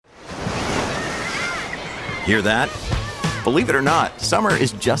Hear that? Believe it or not, summer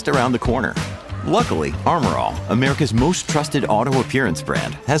is just around the corner. Luckily, Armor All, America's most trusted auto appearance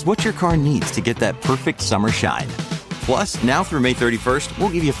brand, has what your car needs to get that perfect summer shine. Plus, now through May 31st, we'll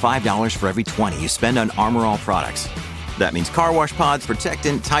give you $5 for every $20 you spend on Armor All products. That means car wash pods,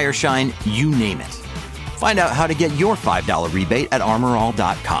 protectant, tire shine, you name it. Find out how to get your $5 rebate at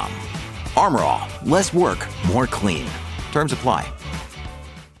armorall.com. Armor All, less work, more clean. Terms apply.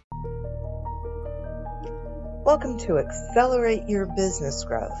 Welcome to Accelerate Your Business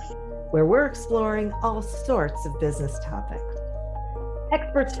Growth, where we're exploring all sorts of business topics.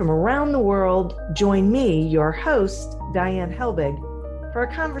 Experts from around the world join me, your host, Diane Helbig, for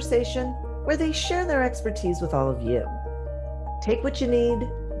a conversation where they share their expertise with all of you. Take what you need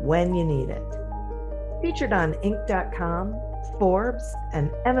when you need it. Featured on Inc.com, Forbes,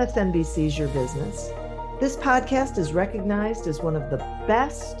 and MSNBC's Your Business, this podcast is recognized as one of the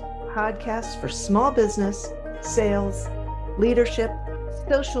best podcasts for small business, sales, leadership,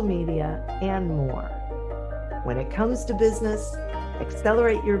 social media, and more. When it comes to business,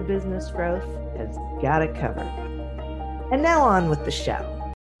 Accelerate Your Business Growth has got it covered. And now on with the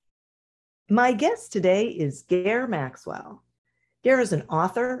show. My guest today is Gare Maxwell. Gare is an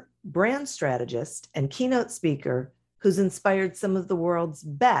author, brand strategist, and keynote speaker who's inspired some of the world's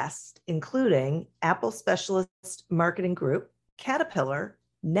best, including Apple Specialist Marketing Group, Caterpillar,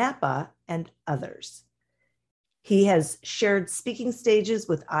 Napa, and others. He has shared speaking stages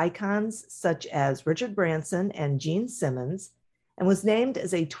with icons such as Richard Branson and Gene Simmons, and was named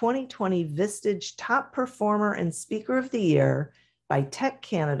as a 2020 Vistage Top Performer and Speaker of the Year by Tech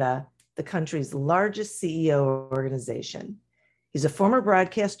Canada, the country's largest CEO organization. He's a former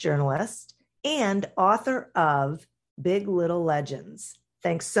broadcast journalist and author of Big Little Legends.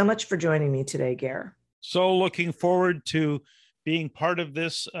 Thanks so much for joining me today, Gare. So looking forward to being part of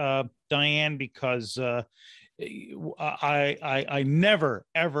this, Diane, because I never,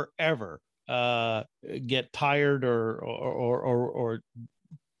 ever get tired or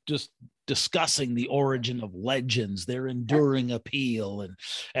just discussing the origin of legends, their enduring appeal,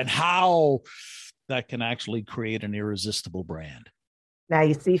 and how that can actually create an irresistible brand. Now,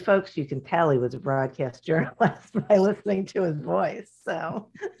 you see, folks, you can tell he was a broadcast journalist by listening to his voice. So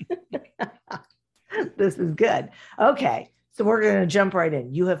this is good. Okay, so we're going to jump right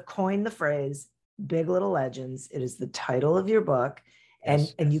in. You have coined the phrase Big Little Legends. It is the title of your book.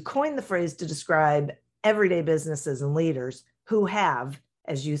 And you coined the phrase to describe everyday businesses and leaders who have,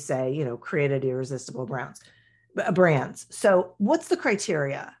 as you say, created irresistible brands. So what's the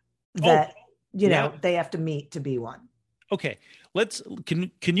criteria that, they have to meet to be one? Okay,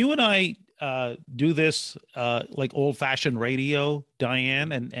 can you and I do this like old-fashioned radio,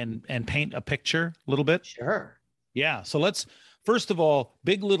 Diane, and paint a picture a little bit? Sure. Yeah, so first of all,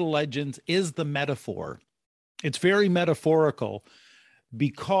 Big Little Legends is the metaphor. It's very metaphorical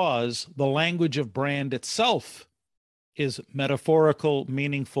because the language of brand itself is metaphorical,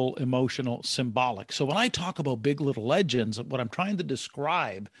 meaningful, emotional, symbolic. So when I talk about Big Little Legends, what I'm trying to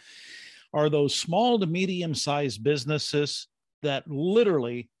describe are those small to medium-sized businesses that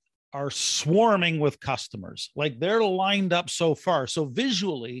literally are swarming with customers. Like they're lined up so far. So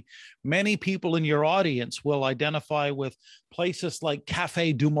visually, many people in your audience will identify with places like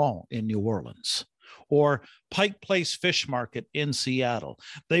Café Du Monde in New Orleans or Pike Place Fish Market in Seattle.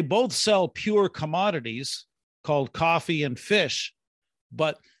 They both sell pure commodities called coffee and fish,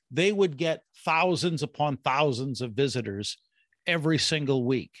 but they would get thousands upon thousands of visitors every single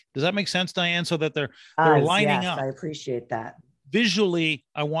week. Does that make sense, Diane? So that they're lining up. I appreciate that. Visually,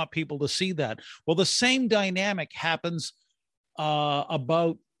 I want people to see that. Well, the same dynamic happens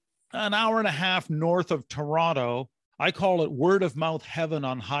about an hour and a half north of Toronto. I call it word of mouth heaven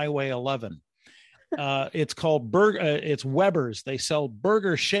on Highway 11. It's called it's Weber's. They sell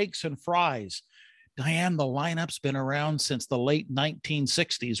burger shakes and fries. Diane, the lineup's been around since the late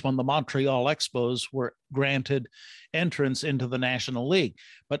 1960s when the Montreal Expos were granted entrance into the National League.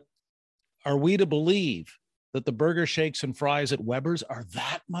 But are we to believe that the burger shakes and fries at Weber's are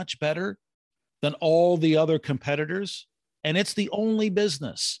that much better than all the other competitors? And it's the only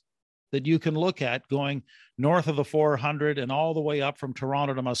business that you can look at going north of the 400 and all the way up from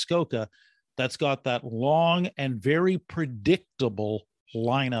Toronto to Muskoka that's got that long and very predictable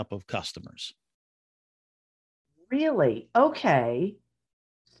lineup of customers. Really? Okay.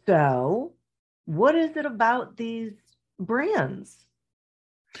 So what is it about these brands?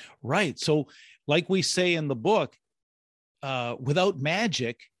 Right. So like we say in the book, without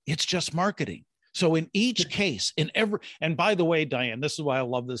magic, it's just marketing. So in each case, and by the way, Diane, this is why I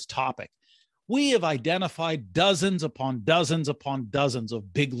love this topic. We have identified dozens upon dozens upon dozens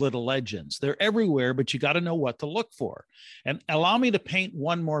of Big Little Legends. They're everywhere, but you got to know what to look for. And allow me to paint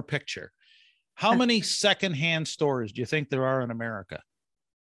one more picture. How many secondhand stores do you think there are in America?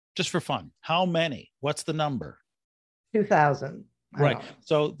 Just for fun. How many? What's the number? 2,000. Right.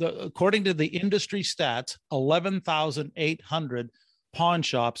 So according to the industry stats, 11,800 pawn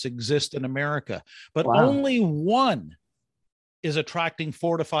shops exist in America, but only one is attracting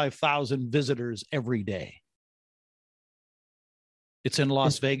 4,000 to 5,000 visitors every day. It's in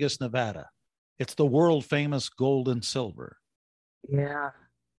Las Vegas, Nevada. It's the world famous gold and silver. Yeah.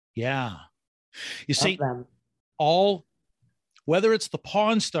 Yeah. You see, whether it's the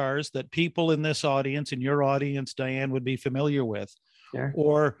Pawn Stars that people in this audience, in your audience, Diane, would be familiar with, sure,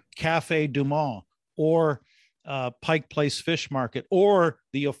 or Cafe Du Mont, or Pike Place Fish Market, or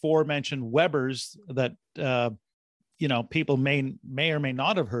the aforementioned Weber's that people may or may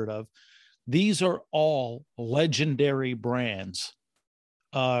not have heard of. These are all legendary brands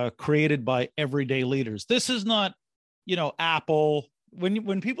created by everyday leaders. This is not, Apple.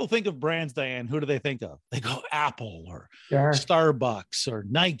 When people think of brands, Diane, who do they think of? They go Apple or sure, Starbucks or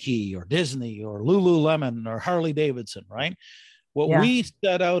Nike or Disney or Lululemon or Harley Davidson, right? We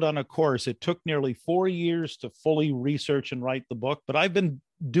set out on a course. It took nearly 4 years to fully research and write the book, but I've been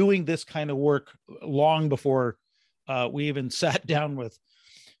doing this kind of work long before we even sat down with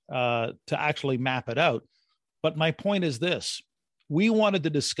to actually map it out. But my point is this: we wanted to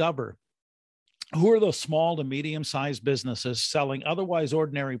discover who are those small to medium-sized businesses selling otherwise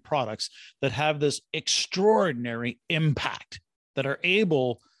ordinary products that have this extraordinary impact, that are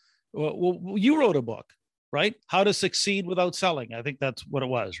able. Well, you wrote a book, right? How to Succeed Without Selling. I think that's what it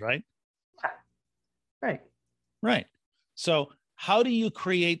was, right? Right. So how do you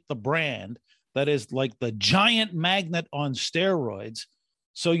create the brand that is like the giant magnet on steroids?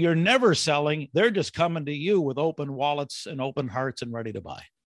 So you're never selling. They're just coming to you with open wallets and open hearts and ready to buy.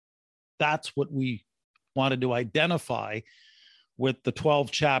 That's what we wanted to identify with the 12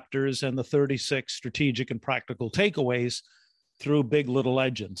 chapters and the 36 strategic and practical takeaways through Big Little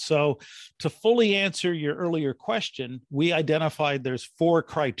Legends. So to fully answer your earlier question, we identified there's 4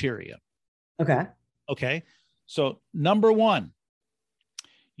 criteria. Okay. So number 1,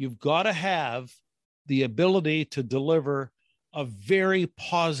 you've got to have the ability to deliver a very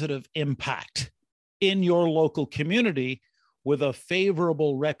positive impact in your local community with a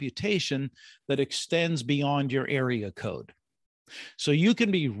favorable reputation that extends beyond your area code. So you can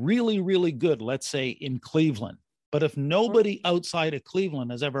be really, really good, let's say in Cleveland, but if nobody outside of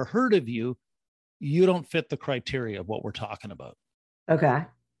Cleveland has ever heard of you, you don't fit the criteria of what we're talking about. Okay.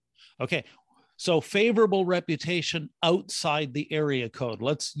 So favorable reputation outside the area code.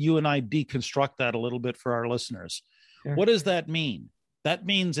 Let's you and I deconstruct that a little bit for our listeners. Sure. What does that mean? That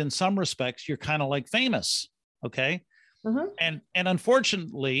means in some respects, you're kind of like famous. Okay. And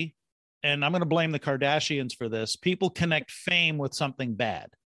unfortunately, and I'm going to blame the Kardashians for this, people connect fame with something bad.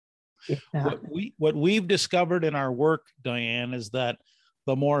 What we've discovered in our work, Diane, is that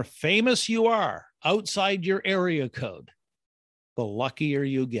the more famous you are outside your area code, the luckier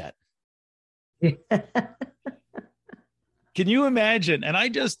you get. Can you imagine? And I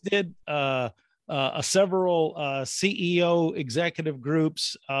just did several CEO executive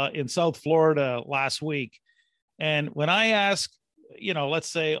groups in South Florida last week. And when I ask, let's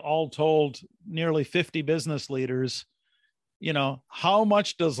say all told, nearly 50 business leaders, how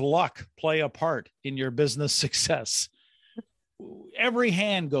much does luck play a part in your business success? Every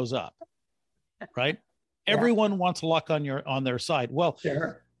hand goes up, right? Yeah. Everyone wants luck on their side. Well,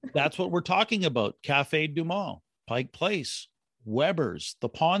 sure. That's what we're talking about. Cafe Du Mont, Pike Place, Weber's, the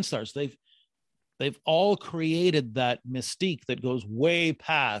Pawn Stars. They've all created that mystique that goes way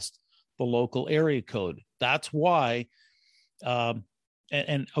past the local area code. That's why.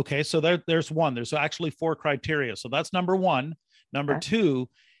 Okay, so there's one. There's actually 4 criteria. So that's number 1. Number 2,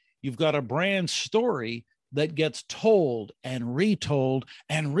 you've got a brand story that gets told and retold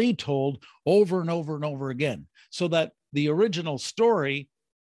over and over and over again, so that the original story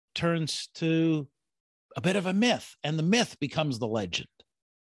turns to a bit of a myth, and the myth becomes the legend.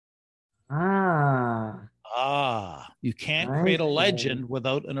 You can't create a legend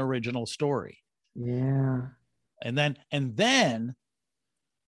without an original story. Yeah. And then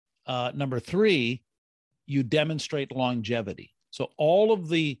number 3, you demonstrate longevity. So all of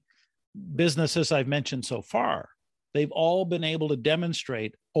the businesses I've mentioned so far, they've all been able to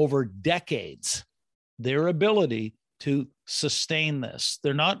demonstrate over decades their ability to sustain this.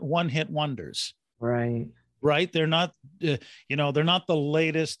 They're not one-hit wonders. Right. They're not, they're not the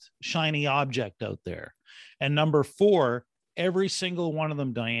latest shiny object out there. And number 4, every single one of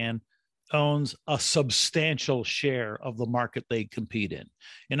them, Diane, owns a substantial share of the market they compete in.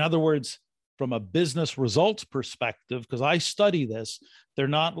 In other words, from a business results perspective, because I study this, they're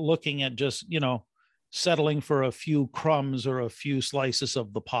not looking at just, settling for a few crumbs or a few slices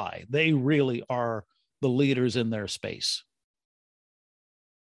of the pie. They really are the leaders in their space.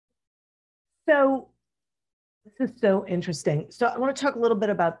 So this is so interesting. So I want to talk a little bit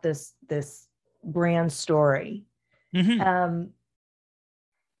about this brand story. Mm-hmm.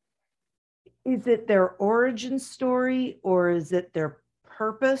 Is it their origin story or is it their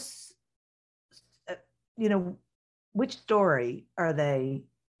purpose? Which story are they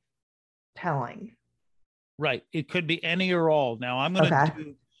telling? Right. It could be any or all. Now I'm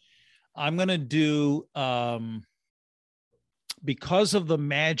going to do because of the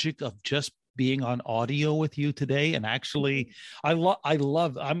magic of just being on audio with you today. And actually I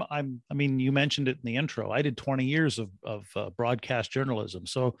mean, you mentioned it in the intro. I did 20 years of broadcast journalism.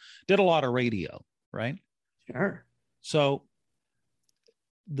 So did a lot of radio, right? Sure. So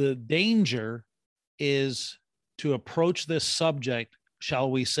the danger is to approach this subject,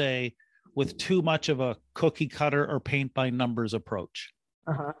 shall we say, with too much of a cookie cutter or paint by numbers approach.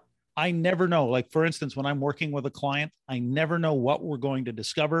 Uh-huh. I never know. Like, for instance, when I'm working with a client, I never know what we're going to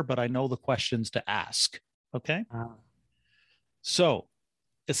discover, but I know the questions to ask. Okay. So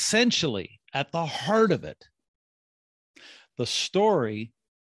essentially, at the heart of it, the story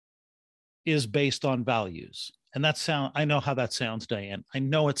is based on values. And I know how that sounds, Diane. I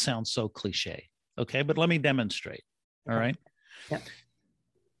know it sounds so cliche. Okay. But let me demonstrate. All right. Yeah.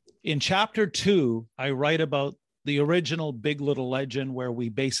 In chapter 2, I write about the original Big Little Legend, where we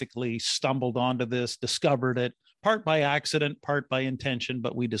basically stumbled onto this, discovered it, part by accident, part by intention,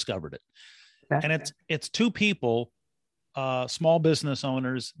 but we discovered it. Okay. And it's two people, small business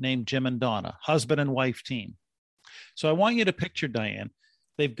owners named Jim and Donna, husband and wife team. So I want you to picture, Diane,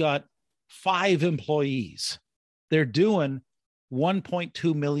 they've got 5 employees. They're doing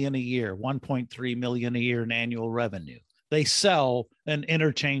 1.2 million a year, 1.3 million a year in annual revenue. They sell an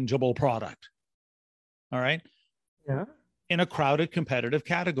interchangeable product. All right. Yeah. In a crowded, competitive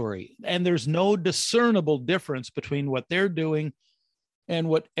category. And there's no discernible difference between what they're doing and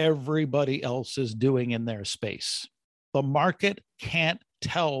what everybody else is doing in their space. The market can't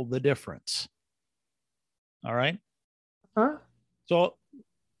tell the difference. All right. Huh? So,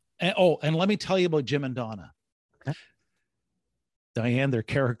 and let me tell you about Jim and Donna. Okay. Diane, their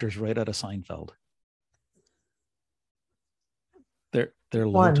characters right out of Seinfeld. They're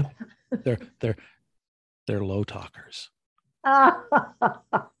low. They're low talkers. Diane,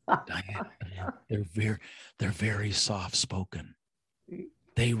 they're very soft spoken.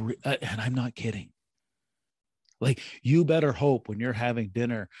 And I'm not kidding. Like, you better hope when you're having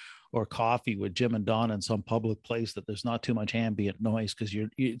dinner or coffee with Jim and Donna in some public place that there's not too much ambient noise, because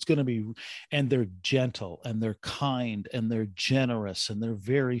it's going to be, and they're gentle and they're kind and they're generous and they're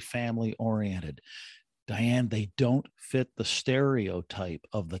very family oriented. Diane, they don't fit the stereotype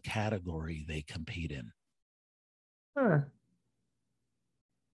of the category they compete in. Huh.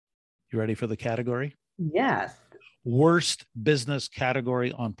 You ready for the category? Yes. Worst business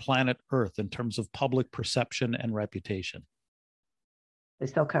category on planet Earth in terms of public perception and reputation. They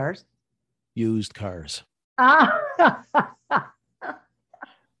sell cars? Used cars. Ah.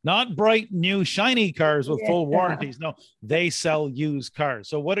 Not bright, new, shiny cars with full warranties. No, they sell used cars.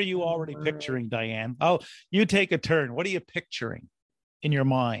 So what are you already picturing, Diane? Oh, you take a turn. What are you picturing in your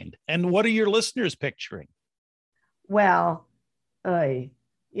mind? And what are your listeners picturing? Well, the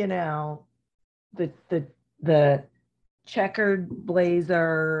checkered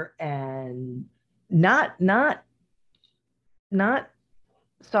blazer and not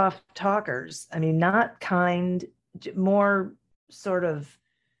soft talkers. I mean, not kind, more sort of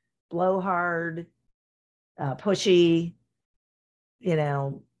blowhard, pushy,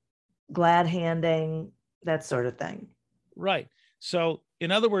 glad handing, that sort of thing. Right. So,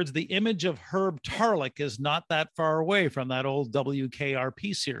 in other words, the image of Herb Tarlek is not that far away from that old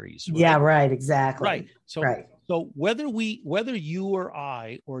WKRP series. Right? Yeah, right. Exactly. Right. So whether you or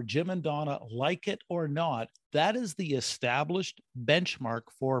I or Jim and Donna like it or not, that is the established benchmark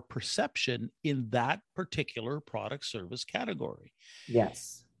for perception in that particular product service category.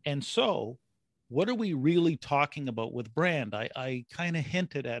 Yes. And so what are we really talking about with brand? I kind of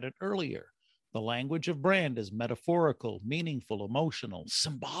hinted at it earlier. The language of brand is metaphorical, meaningful, emotional,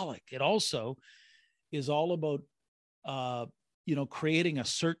 symbolic. It also is all about, creating a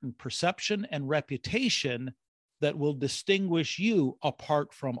certain perception and reputation that will distinguish you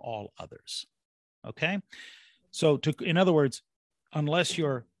apart from all others. Okay. So in other words, unless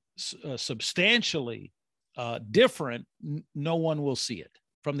you're substantially different, no one will see it.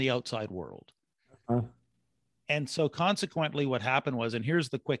 from the outside world. Uh-huh. And so consequently, what happened was, and here's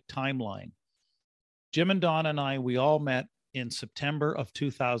the quick timeline. Jim and Donna and I, we all met in September of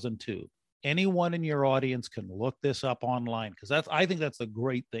 2002. Anyone in your audience can look this up online, because I think that's the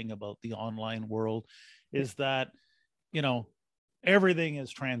great thing about the online world, is that, you know, everything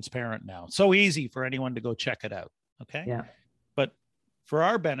is transparent now. So easy for anyone to go check it out. Okay. Yeah. But for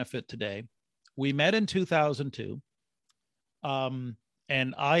our benefit today, we met in 2002.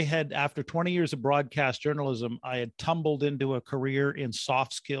 And I had, after 20 years of broadcast journalism, I had tumbled into a career in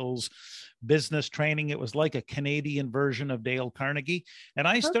soft skills, business training. It was like a Canadian version of Dale Carnegie. And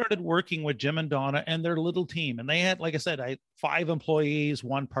I started working with Jim and Donna and their little team. And they had, like I said, I had 5 employees,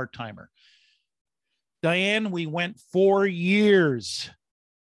 1 part-timer. Diane, we went 4 years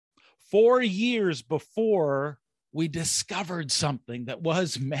before we discovered something that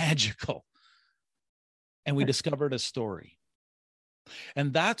was magical. And we discovered a story.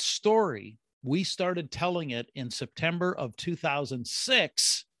 And that story, we started telling it in September of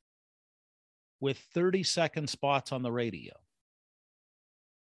 2006 with 30-second spots on the radio.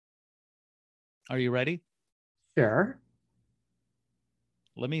 Are you ready? Sure.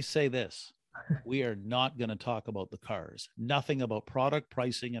 Let me say this. We are not going to talk about the cars. Nothing about product,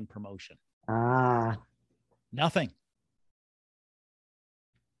 pricing, and promotion. Nothing.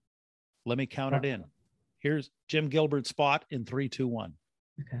 Let me count it in. Here's Jim Gilbert's spot in 3, 2, 1.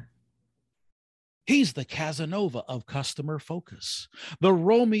 Okay. He's the Casanova of customer focus, the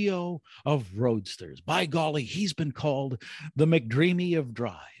Romeo of roadsters. By golly, he's been called the McDreamy of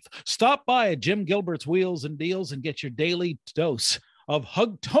drive. Stop by at Jim Gilbert's Wheels and Deals and get your daily dose of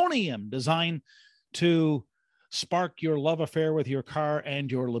Hugtonium, designed to spark your love affair with your car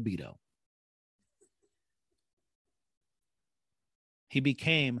and your libido. He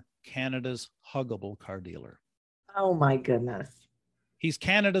became Canada's huggable car dealer. Oh my goodness. He's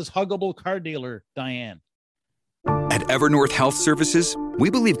Canada's huggable car dealer, Diane. At Evernorth Health Services,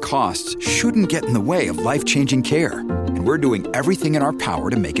 we believe costs shouldn't get in the way of life-changing care, and we're doing everything in our power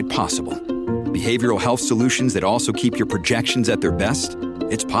to make it possible. Behavioral health solutions that also keep your projections at their best?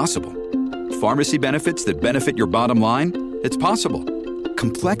 It's possible. Pharmacy benefits that benefit your bottom line? It's possible.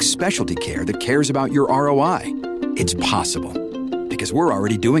 Complex specialty care that cares about your ROI? It's possible. Because we're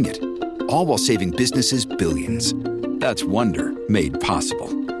already doing it. All while saving businesses billions. That's Wonder made possible.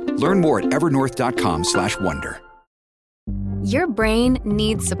 Learn more at evernorth.com/wonder. Your brain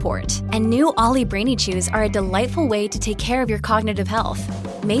needs support, and new Ollie Brainy Chews are a delightful way to take care of your cognitive health.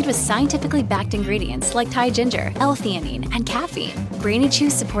 Made with scientifically backed ingredients like Thai ginger, L-theanine, and caffeine, Brainy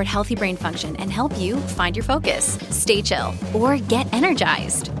Chews support healthy brain function and help you find your focus, stay chill, or get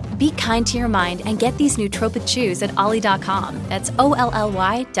energized. Be kind to your mind and get these nootropic chews at ollie.com. That's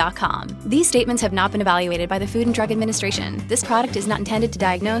OLLY.com. These statements have not been evaluated by the Food and Drug Administration. This product is not intended to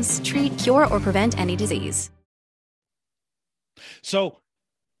diagnose, treat, cure, or prevent any disease. So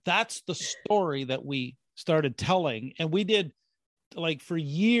that's the story that we started telling. And we did, like, for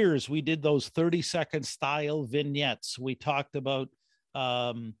years, we did those 30-second style vignettes. We talked about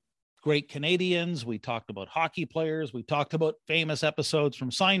great Canadians. We talked about hockey players. We talked about famous episodes from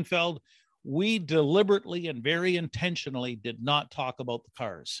Seinfeld. We deliberately and very intentionally did not talk about the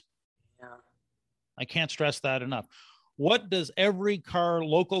cars. Yeah. I can't stress that enough. What does every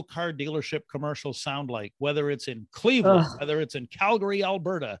local car dealership commercial sound like? Whether it's in Cleveland, whether it's in Calgary,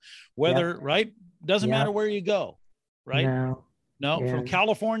 Alberta, right? Doesn't matter where you go, right? No, from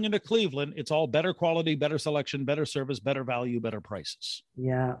California to Cleveland, it's all better quality, better selection, better service, better value, better prices.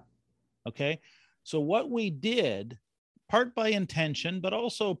 Yeah. Okay. So what we did, part by intention, but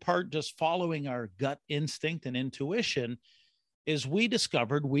also part just following our gut instinct and intuition, is we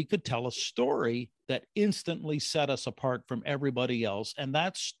discovered we could tell a story that instantly set us apart from everybody else. And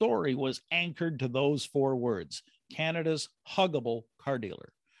that story was anchored to those 4 words: Canada's huggable car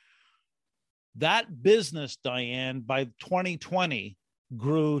dealer. That business, Diane, by 2020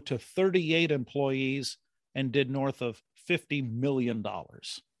 grew to 38 employees and did north of $50 million.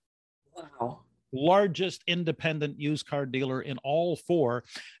 Wow. Largest independent used car dealer in all 4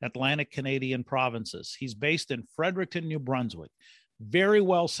 Atlantic Canadian provinces. He's based in Fredericton, New Brunswick. Very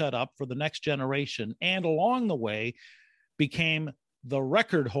well set up for the next generation. And along the way became the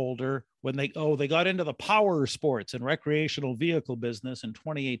record holder when they got into the power sports and recreational vehicle business in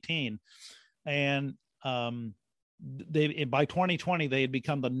 2018. And by 2020, they had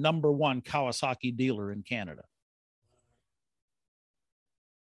become the #1 Kawasaki dealer in Canada.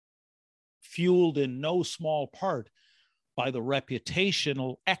 Fueled in no small part by the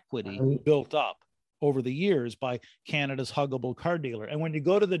reputational equity built up over the years by Canada's huggable car dealer. And when you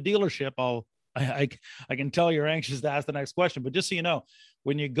go to the dealership, I'll I can tell you're anxious to ask the next question, but just so you know,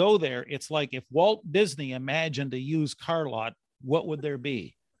 when you go there, it's like if Walt Disney imagined a used car lot, what would there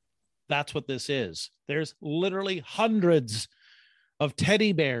be? That's what this is. There's literally hundreds of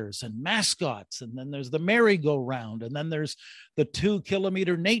teddy bears and mascots. And then there's the merry-go-round. And then there's the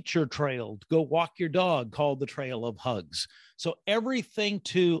 2-kilometer nature trail to go walk your dog called the Trail of Hugs. So everything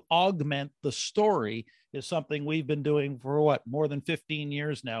to augment the story is something we've been doing for more than 15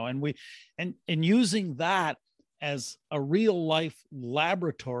 years now. And using that as a real life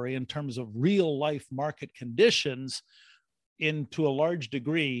laboratory in terms of real life market conditions, to a large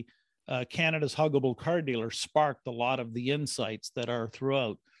degree, Canada's Huggable Car Dealer sparked a lot of the insights that are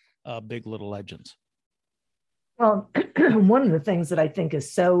throughout Big Little Legends. Well, one of the things that I think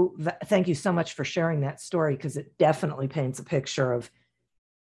is thank you so much for sharing that story, because it definitely paints a picture of,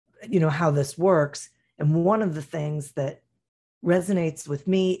 how this works. And one of the things that resonates with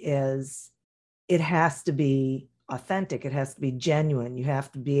me is it has to be authentic. It has to be genuine. You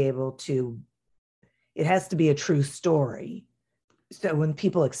have to be able to, it has to be a true story. So when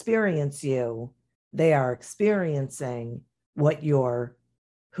people experience you, they are experiencing what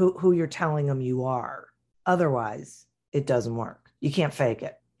who you're telling them you are. Otherwise, it doesn't work. You can't fake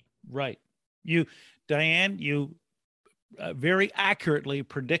it. Right. Diane, you very accurately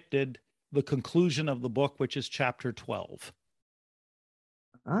predicted the conclusion of the book, which is chapter 12.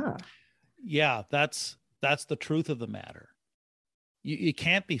 Yeah, that's the truth of the matter. You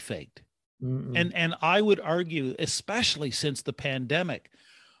can't be faked. Mm-mm. And I would argue, especially since the pandemic,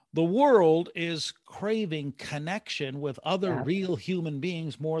 the world is craving connection with other real human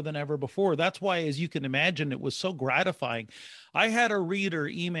beings more than ever before. That's why, as you can imagine, it was so gratifying. I had a reader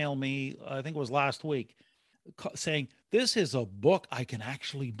email me, I think it was last week, saying, this is a book I can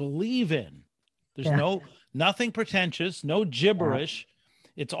actually believe in. There's nothing pretentious, no gibberish.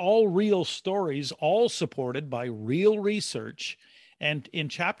 It's all real stories, all supported by real research. And in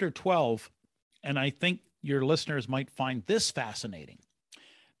chapter 12, and I think your listeners might find this fascinating.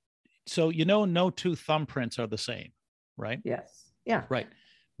 So, no two thumbprints are the same, right? Yes. Yeah. Right.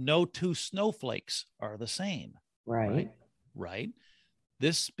 No two snowflakes are the same. Right. Right.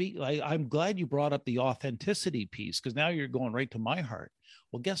 I'm glad you brought up the authenticity piece, because now you're going right to my heart.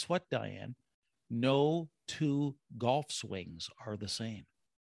 Well, guess what, Diane? No two golf swings are the same.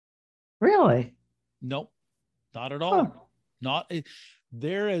 Really? Nope, not at all.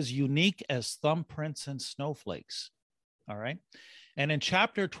 They're as unique as thumbprints and snowflakes. All right. And in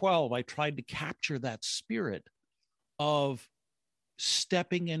chapter 12, I tried to capture that spirit of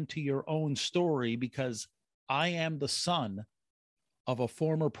stepping into your own story, because I am the son of a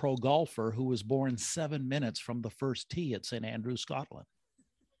former pro golfer who was born 7 minutes from the first tee at St. Andrews, Scotland.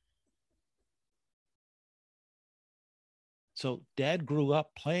 So Dad grew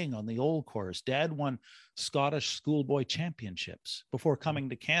up playing on the old course. Dad won Scottish schoolboy championships before coming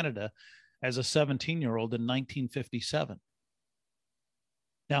to Canada as a 17-year-old in 1957.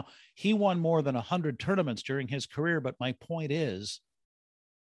 Now, he won more than 100 tournaments during his career, but my point is,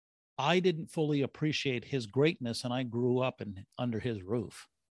 I didn't fully appreciate his greatness, and I grew up under his roof.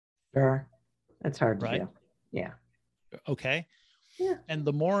 Sure. That's hard to do. Yeah. Okay. Yeah. And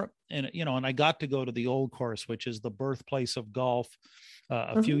the more, and I got to go to the old course, which is the birthplace of golf,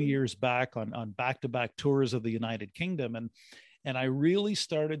 a few years back on back-to-back tours of the United Kingdom. And I really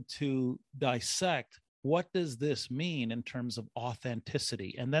started to dissect, what does this mean in terms of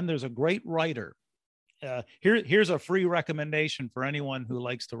authenticity? And then there's a great writer. Here's a free recommendation for anyone who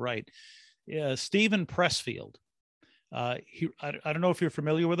likes to write. Stephen Pressfield. I don't know if you're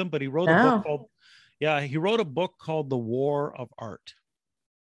familiar with him, but he wrote a book called The War of Art.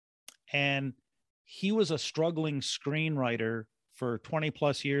 And he was a struggling screenwriter for 20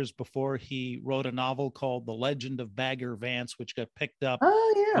 plus years before he wrote a novel called The Legend of Bagger Vance, which got picked up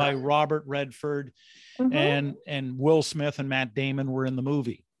by Robert Redford, and Will Smith and Matt Damon were in the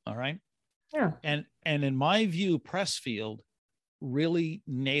movie. All right. Yeah. And in my view, Pressfield really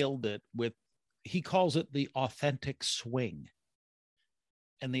nailed it with, he calls it the authentic swing.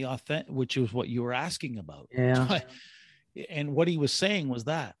 And which is what you were asking about. Yeah. And what he was saying was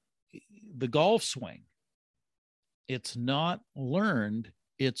that the golf swing, it's not learned,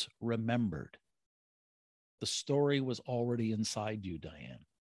 it's remembered. The story was already inside you, Diane.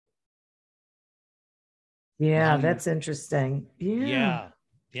 Yeah, that's interesting. Yeah.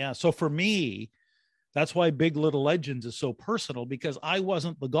 So for me, that's why Big Little Legends is so personal, because I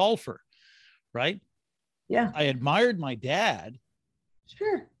wasn't the golfer, right? Yeah. I admired my dad.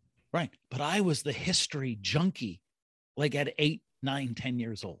 Sure. Right. But I was the history junkie, like at 8, 9, 10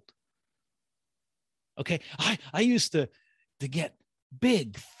 years old. Okay. I used to get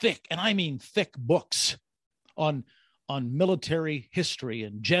big, thick, and I mean thick books on military history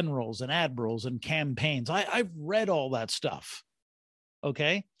and generals and admirals and campaigns. I've read all that stuff.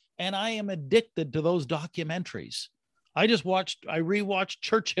 Okay. And I am addicted to those documentaries. I rewatched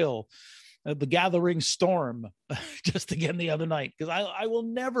Churchill, The Gathering Storm, just again the other night, because I will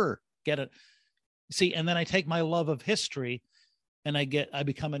never get it. See, and then I take my love of history and I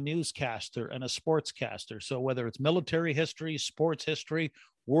become a newscaster and a sportscaster. So whether it's military history, sports history,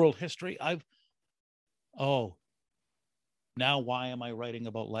 world history, now why am I writing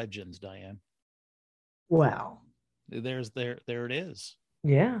about legends, Diane? Wow. There it is.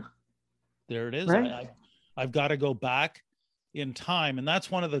 Yeah. There it is. Right. I've got to go back in time. And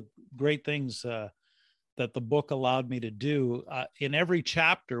that's one of the great things that the book allowed me to do. In every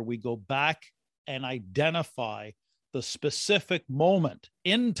chapter, we go back and identify the specific moment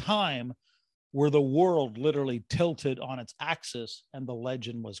in time where the world literally tilted on its axis and the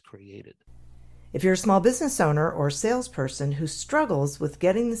legend was created. If you're a small business owner or salesperson who struggles with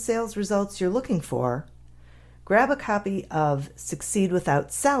getting the sales results you're looking for, grab a copy of Succeed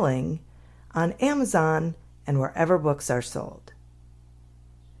Without Selling on Amazon and wherever books are sold.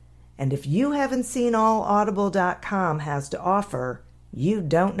 And if you haven't seen all Audible.com has to offer, you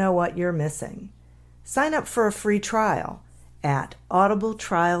don't know what you're missing. Sign up for a free trial at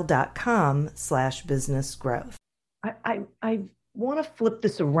audibletrial.com/businessgrowth. I want to flip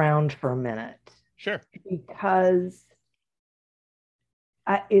this around for a minute. Sure. Because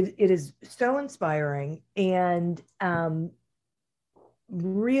it is so inspiring and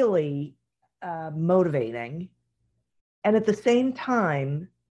really motivating. And at the same time,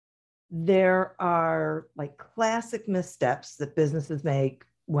 there are like classic missteps that businesses make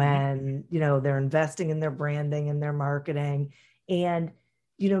when, they're investing in their branding and their marketing, and,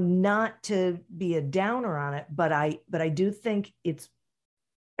 not to be a downer on it, but I do think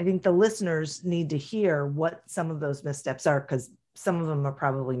I think the listeners need to hear what some of those missteps are, because some of them are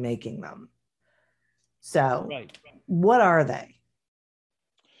probably making them. So right. What are they?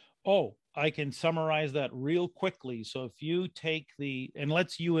 Oh, I can summarize that real quickly. So if you take and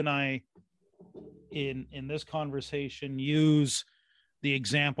let's you and I in this conversation use the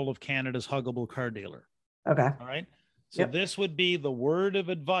example of Canada's Huggable car dealer. Okay. All right. So This would be the word of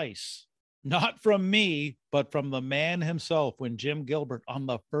advice, not from me, but from the man himself, when Jim Gilbert, on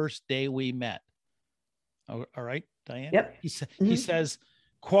the first day we met. All right, Diane? Yep. He says,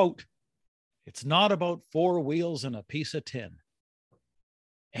 quote, "It's not about four wheels and a piece of tin."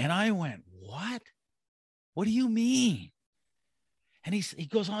 And I went, what? What do you mean? And he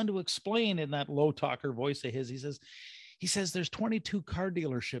goes on to explain in that low talker voice of his, he says there's 22 car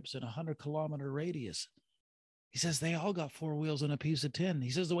dealerships in a 100-kilometer radius. He says they all got four wheels and a piece of tin. He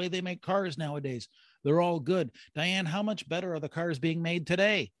says the way they make cars nowadays, they're all good. Diane, how much better are the cars being made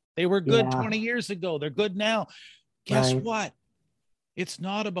today? They were good 20 years ago. They're good now. Guess what? It's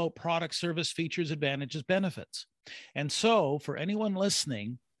not about product, service, features, advantages, benefits. And so for anyone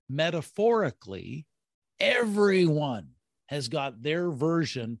listening, metaphorically, everyone has got their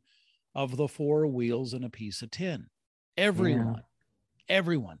version of the four wheels and a piece of tin. Everyone.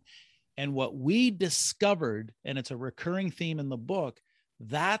 And what we discovered, and it's a recurring theme in the book,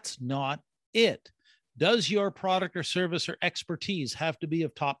 that's not it. Does your product or service or expertise have to be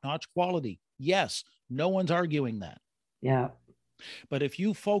of top-notch quality? Yes, no one's arguing that. Yeah. But if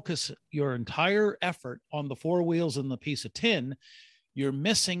you focus your entire effort on the four wheels and the piece of tin, you're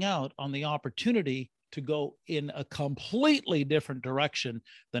missing out on the opportunity to go in a completely different direction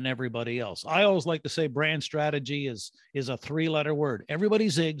than everybody else. I always like to say brand strategy is a three-letter word. Everybody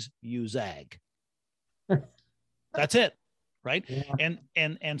zigs, you zag. That's it, right? Yeah.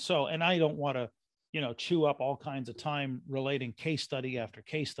 And I don't want to, chew up all kinds of time relating case study after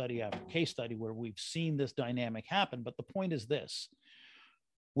case study after case study where we've seen this dynamic happen. But the point is this: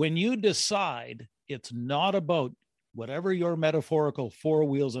 when you decide it's not about whatever your metaphorical four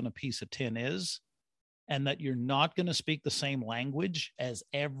wheels and a piece of tin is, and that you're not going to speak the same language as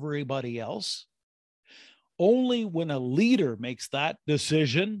everybody else, only when a leader makes that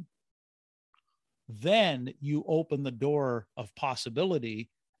decision, then you open the door of possibility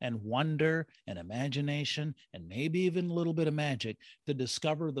and wonder and imagination and maybe even a little bit of magic to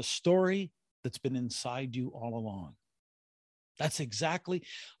discover the story that's been inside you all along. That's exactly,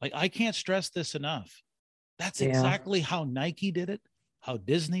 I can't stress this enough. That's exactly how Nike did it, how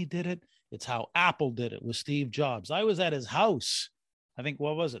Disney did it. It's how Apple did it with Steve Jobs. I was at his house, I think,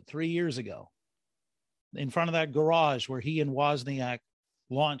 3 years ago, in front of that garage where he and Wozniak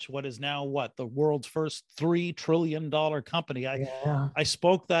launched what is now the world's first $3 trillion company. I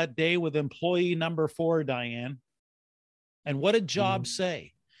spoke that day with employee number 4, Diane. And what did Jobs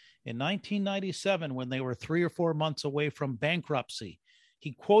say? In 1997, when they were 3 or 4 months away from bankruptcy,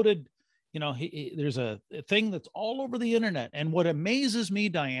 he quoted, there's a thing that's all over the internet. And what amazes me,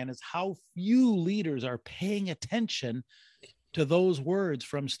 Diane, is how few leaders are paying attention to those words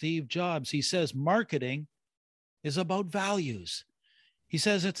from Steve Jobs. He says, marketing is about values. He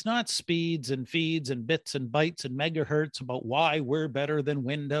says it's not speeds and feeds and bits and bytes and megahertz about why we're better than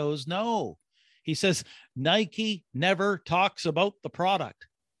Windows. No, he says Nike never talks about the product.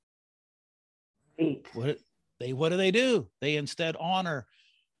 What do they do? They instead honor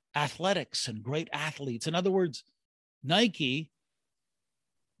athletics and great athletes. In other words, Nike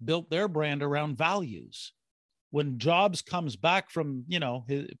built their brand around values. When Jobs comes back from,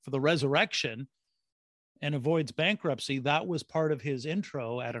 for the resurrection and avoids bankruptcy, that was part of his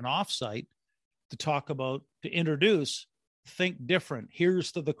intro at an offsite to introduce Think Different.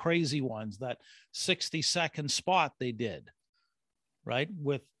 Here's to the crazy ones, that 60-second spot they did, right?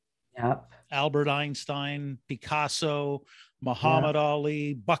 With Albert Einstein, Picasso, Muhammad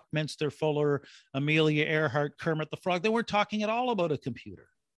Ali, Buckminster Fuller, Amelia Earhart, Kermit the Frog. They weren't talking at all about a computer.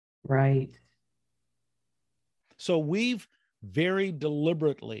 Right. So we've very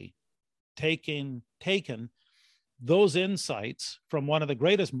deliberately taken those insights from one of the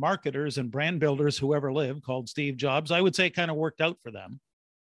greatest marketers and brand builders who ever lived, called Steve Jobs. I would say it kind of worked out for them.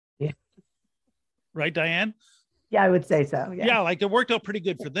 Yeah. Right, Diane? Yeah, I would say so. Yeah, like it worked out pretty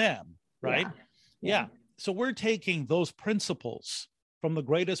good for them, right? Yeah. So we're taking those principles from the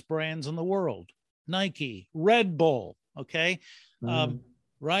greatest brands in the world, Nike, Red Bull, okay?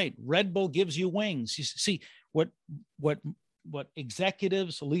 Right, Red Bull gives you wings. You see, what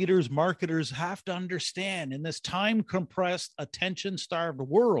executives, leaders, marketers have to understand in this time-compressed, attention-starved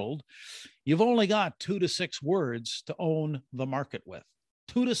world, you've only got 2 to 6 words to own the market with.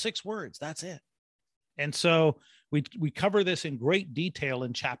 2 to 6 words, that's it. And so we cover this in great detail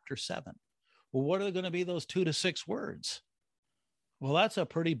in chapter 7. Well, what are going to be those 2 to 6 words? Well, that's a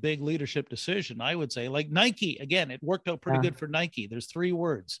pretty big leadership decision, I would say. Like Nike, again, it worked out pretty good for Nike. There's 3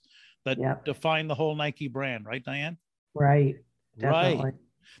 words that define the whole Nike brand, right, Diane? Right. Definitely. Right.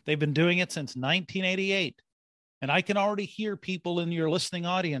 They've been doing it since 1988. And I can already hear people in your listening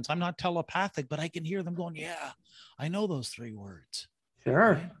audience. I'm not telepathic, but I can hear them going, yeah, I know those 3 words.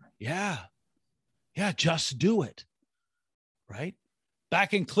 Sure. Right? Yeah. Yeah, just do it. Right?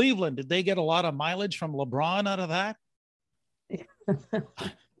 Back in Cleveland, did they get a lot of mileage from LeBron out of that?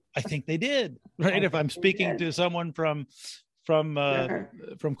 I think they did, right? If I'm speaking to someone from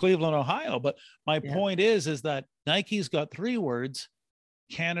Cleveland, Ohio. But my point is that Nike's got 3 words,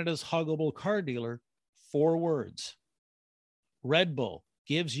 Canada's huggable car dealer, 4 words. Red Bull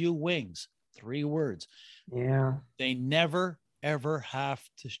gives you wings, 3 words. Yeah. They never, ever have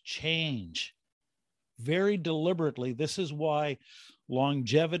to change. Very deliberately, this is why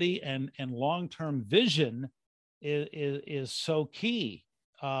longevity and long-term vision is so key.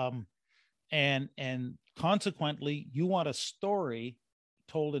 And consequently, you want a story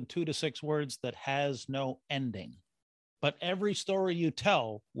told in 2 to 6 words that has no ending. But every story you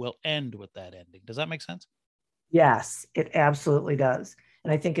tell will end with that ending. Does that make sense? Yes, it absolutely does.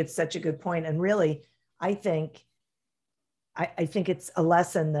 And I think it's such a good point. And really, I think it's a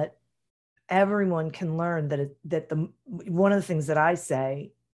lesson that everyone can learn, one of the things that I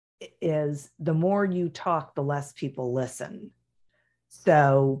say is the more you talk, the less people listen.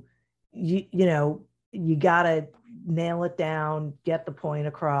 So you got to nail it down, get the point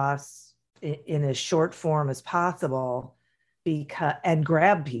across in as short form as possible, and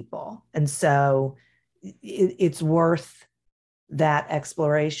grab people. And so it's worth that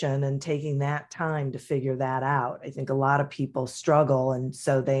exploration and taking that time to figure that out. I think a lot of people struggle, and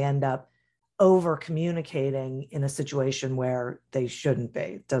so they end up over communicating in a situation where they shouldn't be.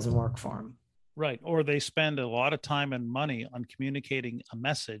 It doesn't work for them. Right. Or they spend a lot of time and money on communicating a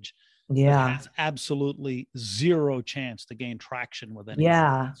message that has absolutely zero chance to gain traction with anyone.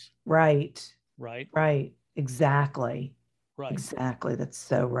 Else. Right. Right. Exactly. That's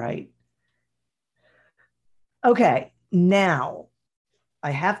so right. Okay. Now I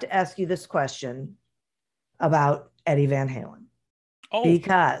have to ask you this question about Eddie Van Halen.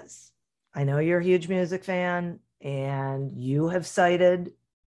 Because I know you're a huge music fan and you have cited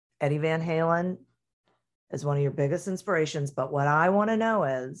Eddie Van Halen as one of your biggest inspirations. But what I want to know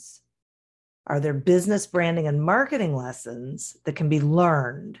is, are there business branding and marketing lessons that can be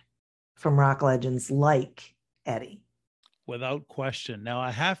learned from rock legends like Eddie? Without question. Now,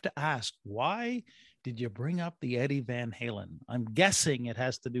 I have to ask, why did you bring up the Eddie Van Halen? I'm guessing it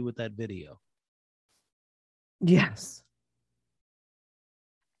has to do with that video. Yes.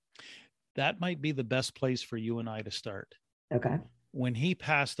 That might be the best place for you and I to start. Okay. When he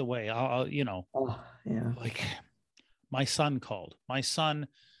passed away, I'll Oh, yeah. like my son called. My son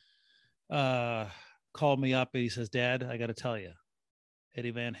called me up and he says, "Dad, I got to tell you,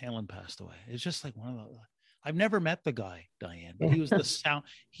 Eddie Van Halen passed away." It's just like one of the, I've never met the guy, Diane, but he was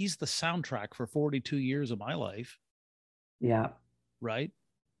he's the soundtrack for 42 years of my life. Yeah. Right?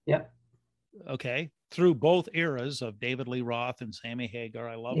 Yep. Okay. Through both eras of David Lee Roth and Sammy Hagar.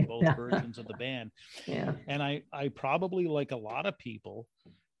 I love both versions of the band. Yeah. And I probably, like a lot of people,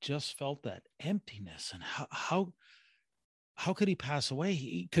 just felt that emptiness. And how could he pass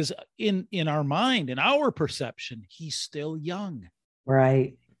away? Because in our mind, in our perception, he's still young.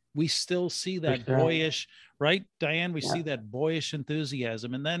 Right. We still see that boyish, right, Diane? We see that boyish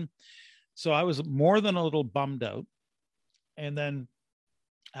enthusiasm. And then, so I was more than a little bummed out. And then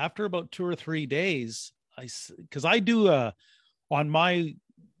after about 2 or 3 days, because I do on my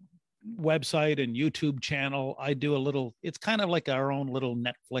website and YouTube channel, I do a little, it's kind of like our own little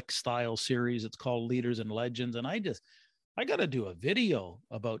Netflix style series. It's called Leaders and Legends. And I got to do a video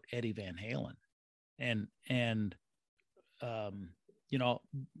about Eddie Van Halen. And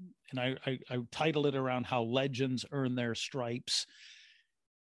I title it around how legends earn their stripes.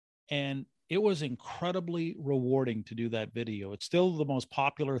 And it was incredibly rewarding to do that video. It's still the most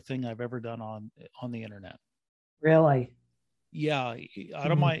popular thing I've ever done on the internet. Really? Yeah.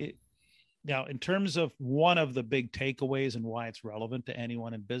 Out of my, now, in terms of one of the big takeaways and why it's relevant to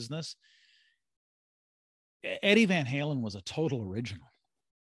anyone in business, Eddie Van Halen was a total original.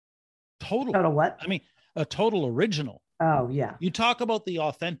 Total what? I mean, a total original. Oh, yeah. You talk about the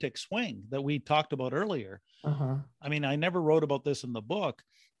authentic swing that we talked about earlier. I mean, I never wrote about this in the book,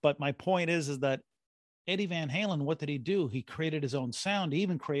 but my point is that Eddie Van Halen, what did he do? He created his own sound. He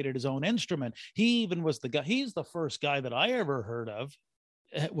even created his own instrument. He even was the guy. He's the first guy that I ever heard of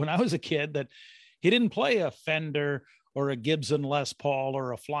when I was a kid that he didn't play a Fender or a Gibson Les Paul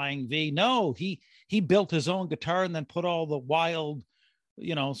or a Flying V. No, he built his own guitar and then put all the wild,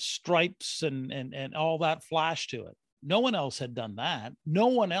 stripes and all that flash to it. No one else had done that. No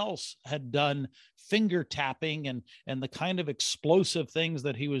one else had done finger tapping and the kind of explosive things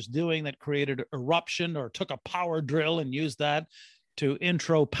that he was doing that created eruption, or took a power drill and used that to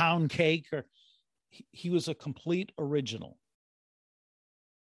intro Pound Cake. Or he was a complete original.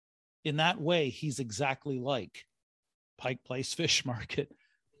 In that way, he's exactly like Pike Place Fish Market.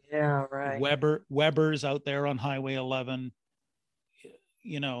 Yeah, right. Weber's out there on Highway 11.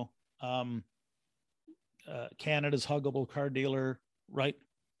 Canada's Huggable Car Dealer, right?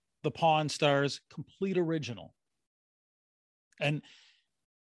 The Pawn Stars, complete original. And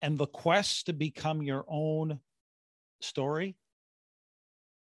the quest to become your own story,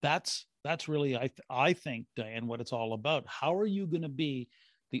 that's really, I think, Diane, what it's all about. How are you going to be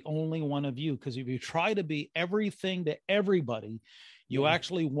the only one of you? Because if you try to be everything to everybody, you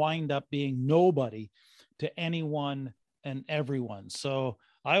actually wind up being nobody to anyone and everyone. So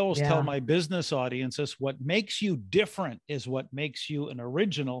I always tell my business audiences, what makes you different is what makes you an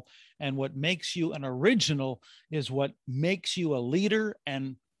original. And what makes you an original is what makes you a leader.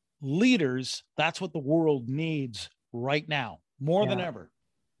 And leaders, that's what the world needs right now, more than ever.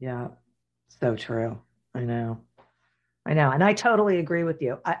 Yeah, so true. I know. And I totally agree with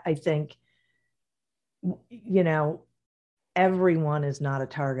you. I think, everyone is not a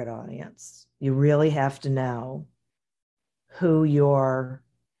target audience. You really have to know who your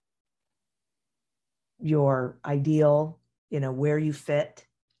ideal, where you fit,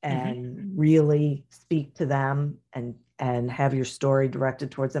 and really speak to them and have your story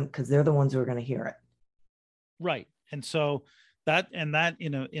directed towards them, because they're the ones who are going to hear it. Right. And so that, in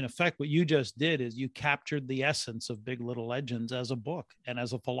effect, what you just did is you captured the essence of Big Little Legends as a book and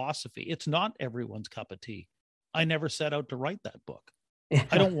as a philosophy. It's not everyone's cup of tea. I never set out to write that book.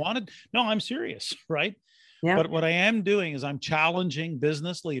 I don't want to. No, I'm serious. Right. Yeah. But what I am doing is I'm challenging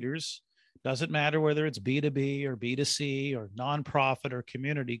business leaders. Doesn't matter whether it's B2B or B2C or nonprofit or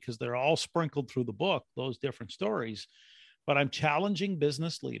community, because they're all sprinkled through the book, those different stories. But I'm challenging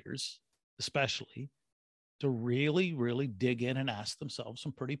business leaders, especially, to really, really dig in and ask themselves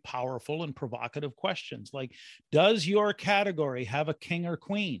some pretty powerful and provocative questions. Like, does your category have a king or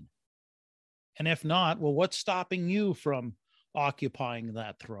queen? And if not, well, what's stopping you from occupying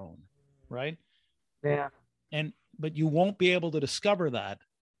that throne? Right? Yeah. But you won't be able to discover that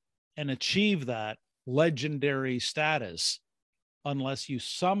and achieve that legendary status unless you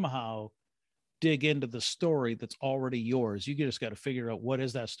somehow dig into the story that's already yours. You just got to figure out, what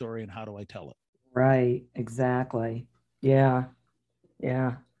is that story and how do I tell it? Right. Exactly. Yeah.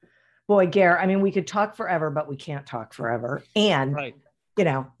 Yeah. Boy, Gare, I mean, we could talk forever, but we can't talk forever. And,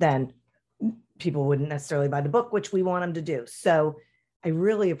 then people wouldn't necessarily buy the book, which we want them to do. So I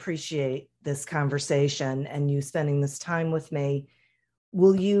really appreciate this conversation and you spending this time with me.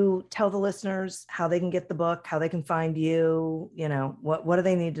 Will you tell the listeners how they can get the book, how they can find you? You know, what do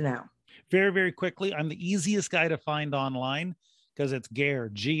they need to know? Very, very quickly. I'm the easiest guy to find online because it's Gair,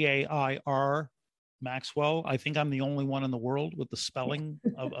 Gair Maxwell. I think I'm the only one in the world with the spelling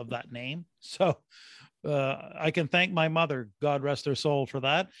of that name. So I can thank my mother, God rest her soul, for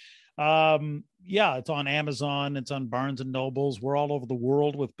that. Yeah, it's on Amazon. It's on Barnes and Nobles. We're all over the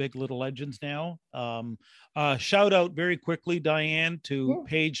world with Big Little Legends now. Shout out very quickly, Diane, to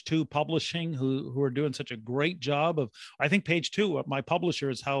Page 2 Publishing, who are doing such a great job of, I think Page 2, my publisher,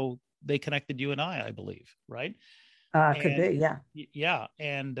 is how they connected you and I believe, right? Could be, yeah. Yeah.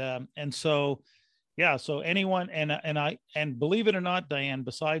 And so, yeah, so anyone, and believe it or not, Diane,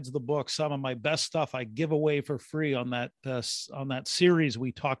 besides the book, some of my best stuff I give away for free on that series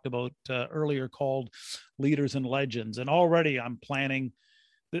we talked about earlier called Leaders and Legends. And already I'm planning,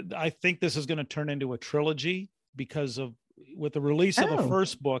 I think this is going to turn into a trilogy because with the release of the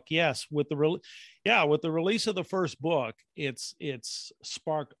first book. Yes. With the release of the first book, it's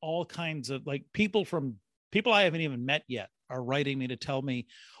sparked all kinds of, like, people I haven't even met yet are writing me to tell me,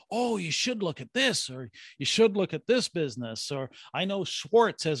 oh, you should look at this, or you should look at this business. Or I know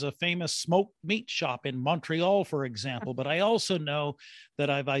Schwartz has a famous smoked meat shop in Montreal, for example, but I also know that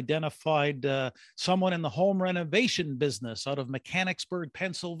I've identified someone in the home renovation business out of Mechanicsburg,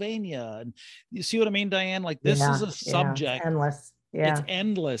 Pennsylvania. And you see what I mean, Diane? Like, this is a subject. It's endless. Yeah. It's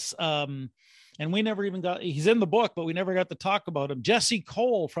endless. And we never even he's in the book, but we never got to talk about him. Jesse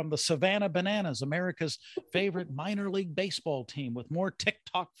Cole from the Savannah Bananas, America's favorite minor league baseball team with more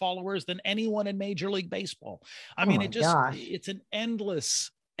TikTok followers than anyone in Major League Baseball. I mean, it's an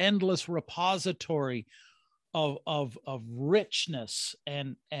endless repository of richness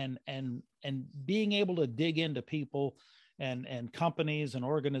and being able to dig into people and companies and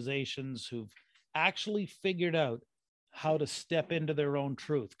organizations who've actually figured out how to step into their own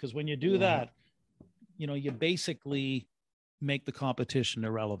truth. Because when you do that, you know, you basically make the competition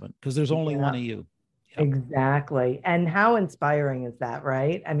irrelevant because there's only one of you. Yep. Exactly. And how inspiring is that,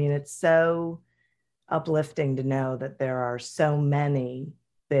 right? I mean, it's so uplifting to know that there are so many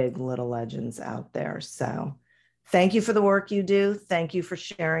big little legends out there. So thank you for the work you do. Thank you for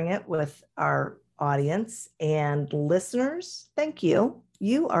sharing it with our audience and listeners. Thank you.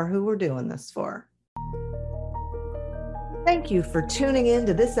 You are who we're doing this for. Thank you for tuning in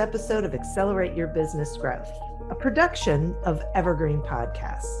to this episode of Accelerate Your Business Growth, a production of Evergreen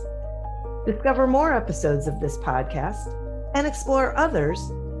Podcasts. Discover more episodes of this podcast and explore others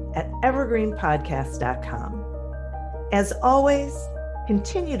at evergreenpodcast.com. As always,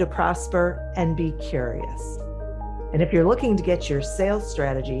 continue to prosper and be curious. And if you're looking to get your sales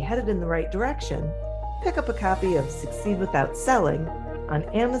strategy headed in the right direction, pick up a copy of Succeed Without Selling on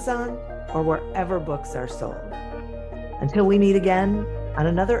Amazon or wherever books are sold. Until we meet again on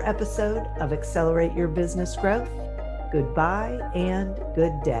another episode of Accelerate Your Business Growth, goodbye and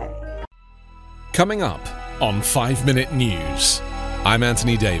good day. Coming up on 5 Minute News, I'm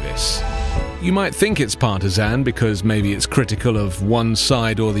Anthony Davis. You might think it's partisan because maybe it's critical of one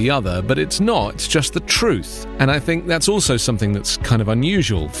side or the other, but it's not. It's just the truth. And I think that's also something that's kind of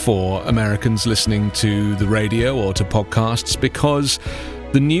unusual for Americans listening to the radio or to podcasts, because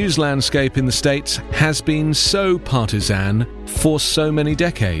the news landscape in the States has been so partisan for so many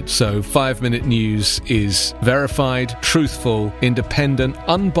decades. So 5 Minute News is verified, truthful, independent,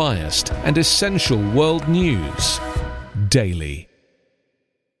 unbiased, and essential world news daily.